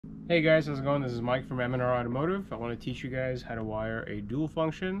Hey guys, how's it going? This is Mike from M&R Automotive. I want to teach you guys how to wire a dual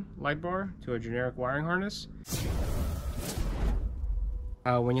function light bar to a generic wiring harness.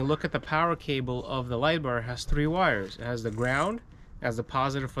 When you look at the power cable of the light bar, it has three wires. It has the ground, it has the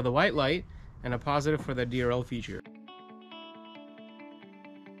positive for the white light, and a positive for the DRL feature.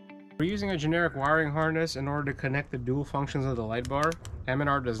 We're using a generic wiring harness in order to connect the dual functions of the light bar.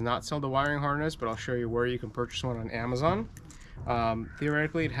 M&R does not sell the wiring harness, but I'll show you where you can purchase one on Amazon.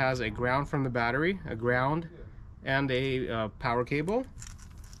 Theoretically, it has a ground from the battery, a ground, and a power cable.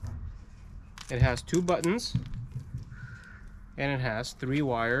 It has two buttons, and it has three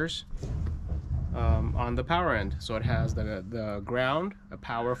wires on the power end. So it has the ground, a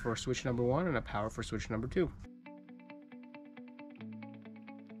power for switch number 1, and a power for switch number 2.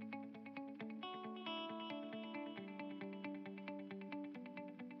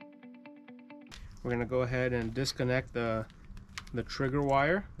 We're going to go ahead and disconnect the trigger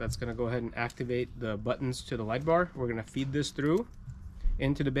wire. That's going to go ahead and activate the buttons to the light bar. We're going to feed this through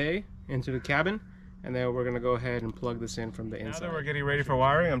into the bay, into the cabin, and then we're going to go ahead and plug this in from the inside. Now that we're getting ready for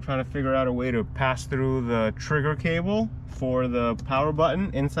wiring, I'm trying to figure out a way to pass through the trigger cable for the power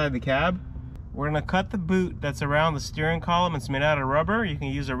button inside the cab. We're going to cut the boot that's around the steering column. It's made out of rubber. You can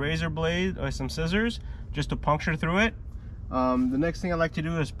use a razor blade or some scissors just to puncture through it. The next thing I like to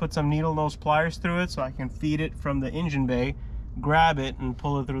do is put some needle nose pliers through it so I can feed it from the engine bay, grab it, and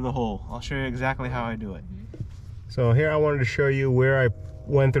pull it through the hole. I'll show you exactly how I do it. So here I wanted to show you where I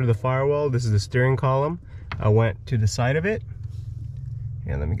went through the firewall. This is the steering column. I went to the side of it.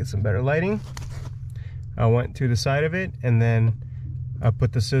 Here, let me get some better lighting. I went to the side of it, and then I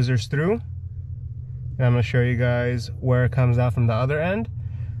put the scissors through. And I'm going to show you guys where it comes out from the other end.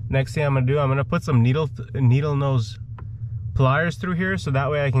 Next thing I'm going to do, I'm going to put some needle nose pliers through here, so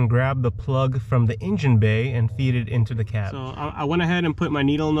that way I can grab the plug from the engine bay and feed it into the cab. So I went ahead and put my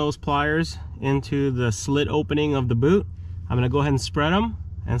needle nose pliers into the slit opening of the boot. I'm going to go ahead and spread them,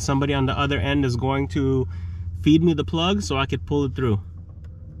 and somebody on the other end is going to feed me the plug so I could pull it through.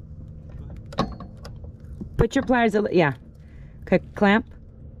 Put your pliers, yeah. Okay, clamp.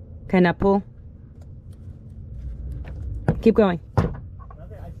 Okay, now pull. Keep going. Okay,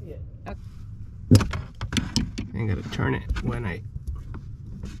 I see it. Okay. I gotta turn it when I...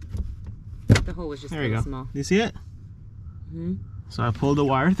 The hole was just there you go. Small. Do you see it? Mm-hmm. So I pulled the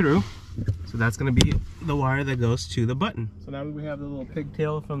wire through. So that's gonna be the wire that goes to the button. So now we have the little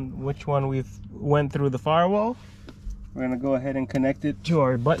pigtail from which one we've went through the firewall. We're gonna go ahead and connect it to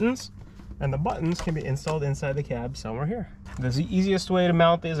our buttons. And the buttons can be installed inside the cab somewhere here. The easiest way to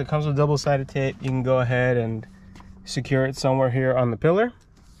mount this, it comes with double-sided tape. You can go ahead and secure it somewhere here on the pillar.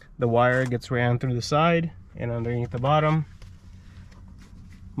 The wire gets ran through the side and underneath the bottom.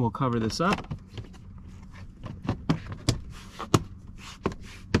 We'll cover this up.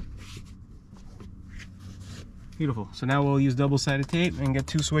 Beautiful. So now we'll use double-sided tape and get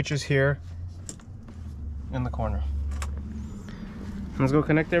two switches here in the corner. Let's go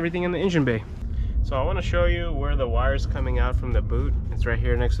connect everything in the engine bay. So I want to show you where the wire's coming out from the boot. It's right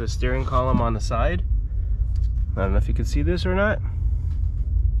here next to the steering column on the side. I don't know if you can see this or not.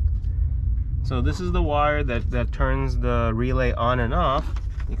 So this is the wire that turns the relay on and off.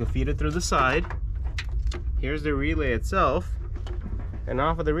 You can feed it through the side. Here's the relay itself. And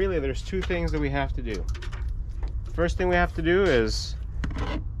off of the relay, there's two things that we have to do. First thing we have to do is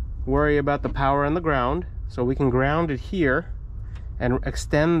worry about the power and the ground. So we can ground it here and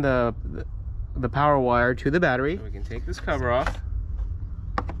extend the power wire to the battery. So we can take this cover off.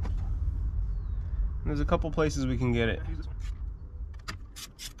 There's a couple places we can get it.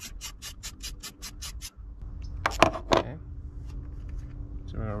 Okay.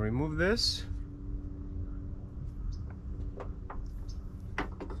 So we're gonna remove this.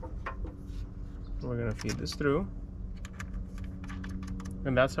 We're gonna feed this through.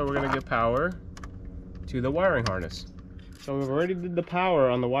 And that's how we're gonna get power to the wiring harness. So we've already did the power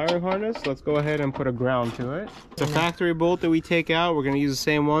on the wiring harness. Let's go ahead and put a ground to it. The factory bolt that we take out, we're going to use the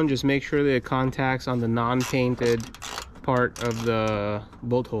same one. Just make sure that it contacts on the non-painted part of the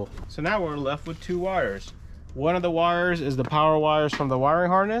bolt hole. So now we're left with two wires. One of the wires is the power wires from the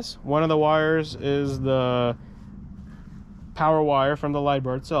wiring harness. One of the wires is the power wire from the light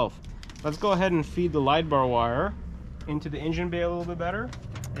bar itself. Let's go ahead and feed the light bar wire into the engine bay a little bit better.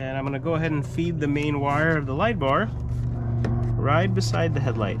 And I'm going to go ahead and feed the main wire of the light bar right beside the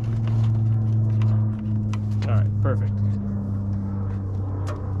headlight. All right, perfect.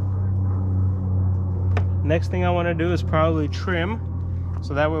 Next thing I want to do is probably trim,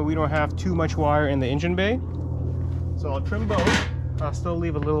 so that way we don't have too much wire in the engine bay. So I'll trim both. I'll still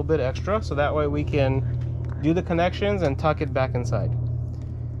leave a little bit extra, so that way we can do the connections and tuck it back inside.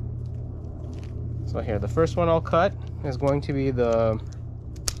 So here, the first one I'll cut is going to be the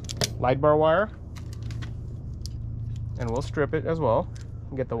light bar wire, and we'll strip it as well.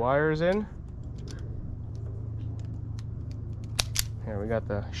 Get the wires in. Here we got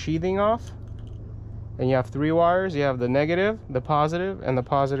the sheathing off, and you have 3 wires. You have the negative, the positive, and the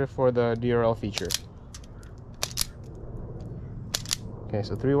positive for the DRL feature. Okay,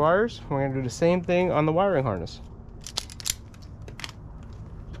 so 3 wires. We're going to do the same thing on the wiring harness.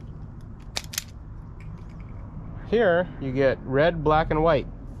 Here you get red, black, and white.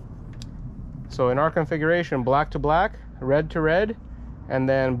 So in our configuration, black to black, red to red, and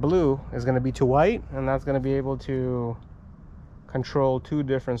then blue is going to be to white, and that's going to be able to control 2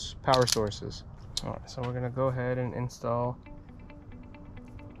 different power sources. All right, so we're going to go ahead and install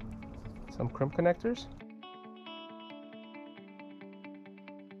some crimp connectors.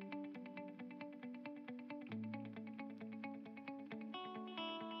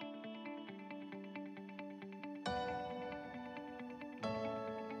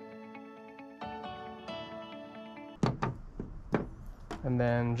 And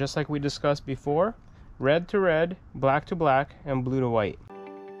then, just like we discussed before, red to red, black to black, and blue to white.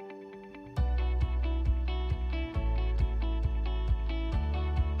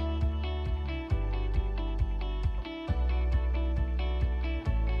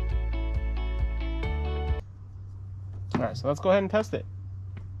 Alright, so let's go ahead and test it.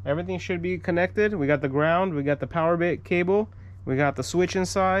 Everything should be connected. We got the ground, we got the power bit cable, we got the switch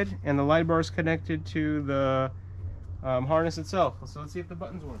inside, and the light bar is connected to the harness itself. So let's see if the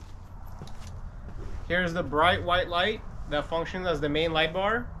buttons work. Here's the bright white light that functions as the main light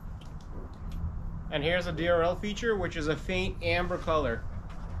bar. And here's a DRL feature, which is a faint amber color.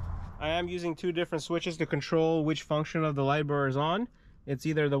 I am using 2 different switches to control which function of the light bar is on. It's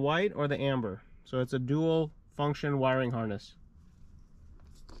either the white or the amber. So it's a dual function wiring harness.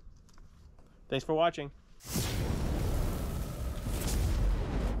 Thanks for watching.